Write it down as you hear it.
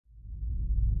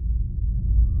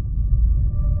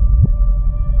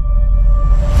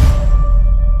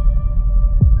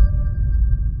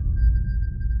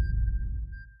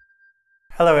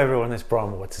Hello everyone, it's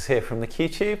Bryan here from the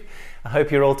QTube. I hope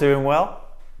you're all doing well.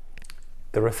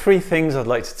 There are three things I'd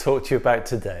like to talk to you about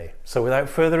today. So without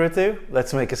further ado,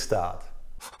 let's make a start.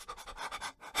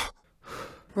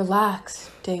 Relax,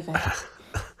 David.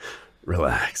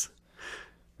 Relax.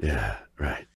 Yeah,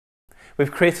 right.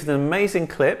 We've created an amazing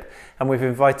clip and we've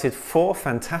invited 4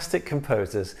 fantastic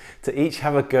composers to each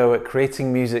have a go at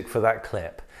creating music for that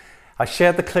clip. I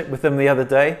shared the clip with them the other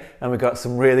day and we got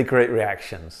some really great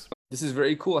reactions. This is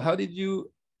very cool. How did you,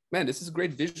 man, this is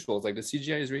great visuals. Like the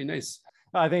CGI is really nice.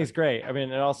 I think it's great. I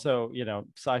mean, and also, you know,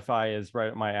 sci-fi is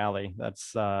right up my alley.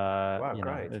 That's, wow, you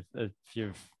great. know, if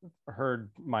you've heard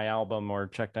my album or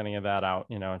checked any of that out,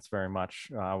 you know, it's very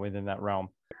much within that realm.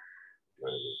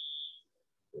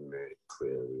 We made it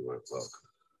clear we weren't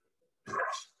welcome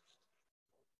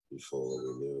before we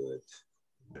knew it.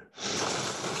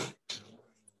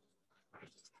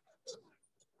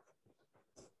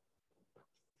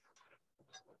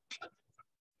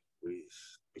 We've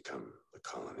become the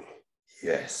colony.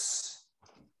 Yes.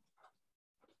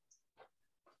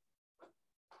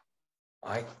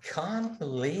 I can't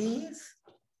believe.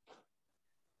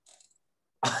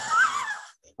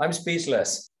 I'm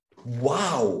speechless.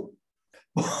 Wow.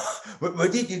 Where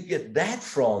did you get that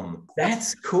from?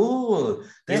 That's cool.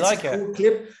 That's like a cool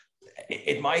clip.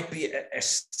 It might be a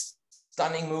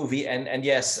stunning movie, and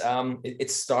yes,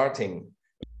 it's starting.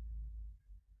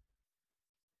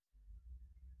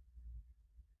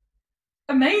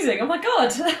 Amazing. Oh my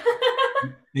God.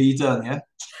 Are you done, yeah?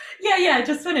 Yeah,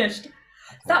 just finished.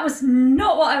 That was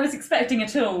not what I was expecting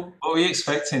at all. What were you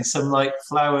expecting? Some like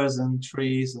flowers and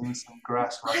trees and some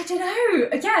grass? I don't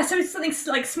know. Yeah, so it's something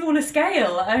like smaller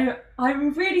scale.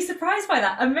 I'm really surprised by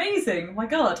that. Amazing. Oh my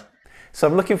God. So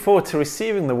I'm looking forward to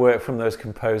receiving the work from those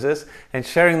composers and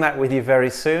sharing that with you very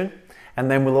soon. And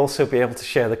then we'll also be able to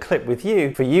share the clip with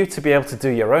you for you to be able to do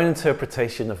your own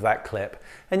interpretation of that clip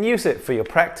and use it for your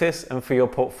practice and for your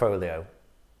portfolio.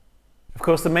 Of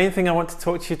course, the main thing I want to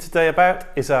talk to you today about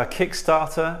is our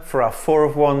Kickstarter for our 4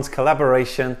 of 1's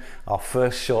collaboration, our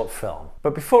first short film.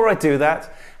 But before I do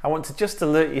that, I want to just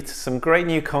alert you to some great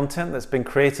new content that's been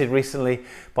created recently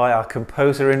by our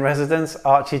composer in residence,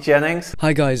 Archie Jennings.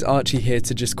 Hi guys, Archie here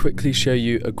to just quickly show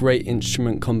you a great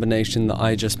instrument combination that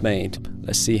I just made.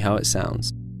 Let's see how it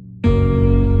sounds.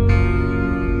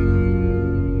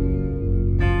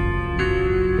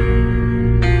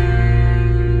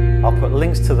 I'll put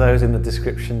links to those in the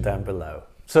description down below.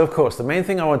 So of course, the main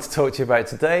thing I want to talk to you about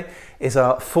today is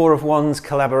our 4 of 1's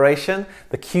collaboration,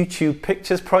 the QTube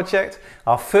Pictures project,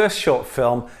 our first short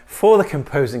film for the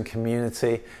composing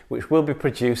community, which we'll be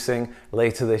producing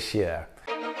later this year.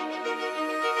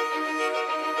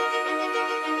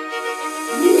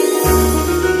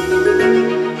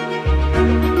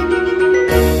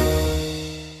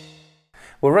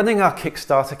 We're running our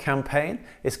Kickstarter campaign.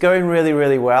 It's going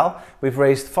really well. We've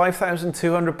raised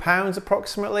 £5,200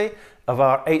 approximately of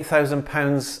our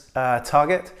 £8,000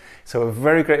 target. So we're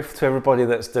very grateful to everybody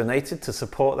that's donated to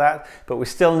support that, but we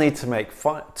still need to make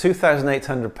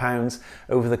 £2,800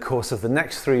 over the course of the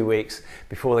next 3 weeks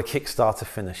before the Kickstarter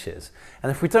finishes.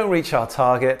 And if we don't reach our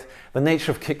target, the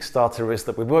nature of Kickstarter is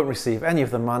that we won't receive any of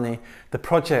the money, the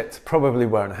project probably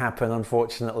won't happen,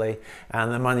 unfortunately,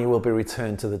 and the money will be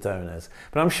returned to the donors.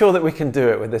 But I'm sure that we can do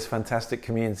it with this fantastic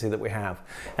community that we have.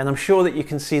 And I'm sure that you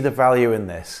can see the value in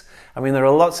this. I mean, there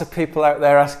are lots of people out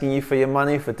there asking you for your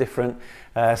money for different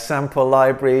sample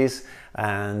libraries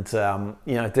and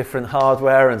you know, different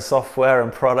hardware and software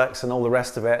and products and all the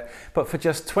rest of it. But for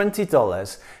just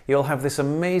 $20, you'll have this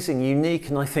amazing, unique,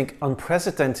 and I think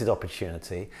unprecedented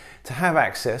opportunity to have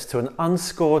access to an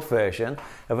unscored version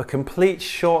of a complete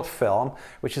short film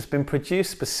which has been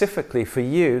produced specifically for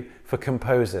you, for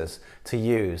composers to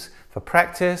use for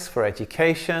practice, for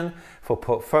education, for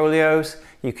portfolios.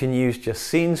 You can use just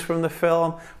scenes from the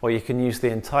film, or you can use the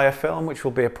entire film, which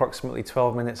will be approximately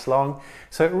 12 minutes long.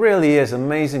 So it really is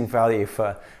amazing value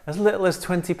for as little as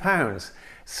 £20.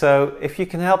 So if you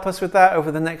can help us with that over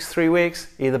the next 3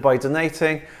 weeks, either by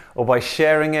donating or by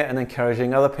sharing it and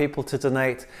encouraging other people to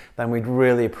donate, then we'd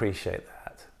really appreciate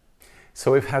that.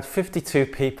 So we've had 52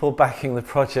 people backing the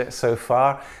project so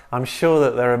far. I'm sure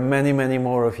that there are many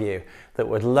more of you that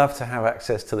would love to have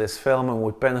access to this film and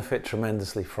would benefit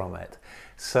tremendously from it.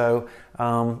 So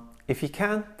if you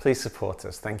can, please support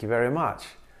us. Thank you very much.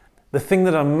 The thing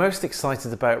that I'm most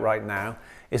excited about right now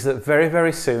is that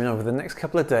very soon, over the next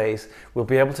couple of days, we'll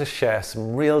be able to share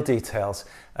some real details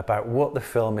about what the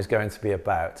film is going to be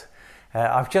about.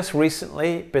 I've just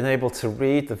recently been able to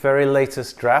read the very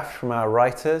latest draft from our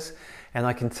writers, and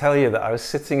I can tell you that I was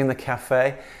sitting in the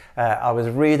cafe, I was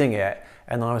reading it,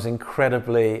 and I was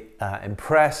incredibly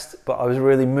impressed, but I was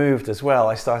really moved as well.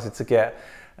 I started to get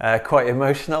quite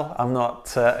emotional, I'm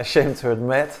not ashamed to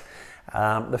admit.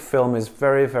 The film is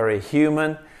very, very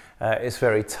human, it's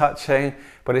very touching,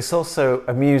 but it's also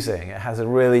amusing. It has a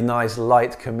really nice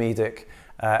light comedic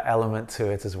element to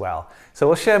it as well. So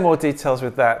we'll share more details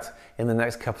with that in the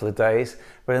next couple of days,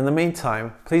 but in the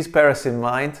meantime, please bear us in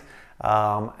mind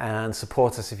and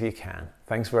support us if you can.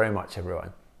 Thanks very much,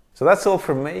 everyone. So that's all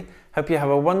from me. Hope you have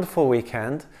a wonderful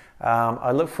weekend.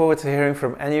 I look forward to hearing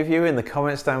from any of you in the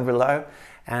comments down below,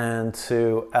 and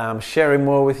to sharing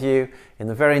more with you in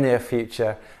the very near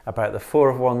future about the 4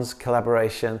 of Wands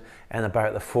collaboration and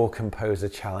about the 4 Composer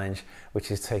Challenge, which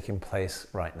is taking place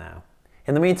right now.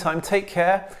 In the meantime, take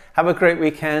care, have a great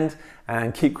weekend,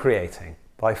 and keep creating.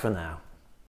 Bye for now.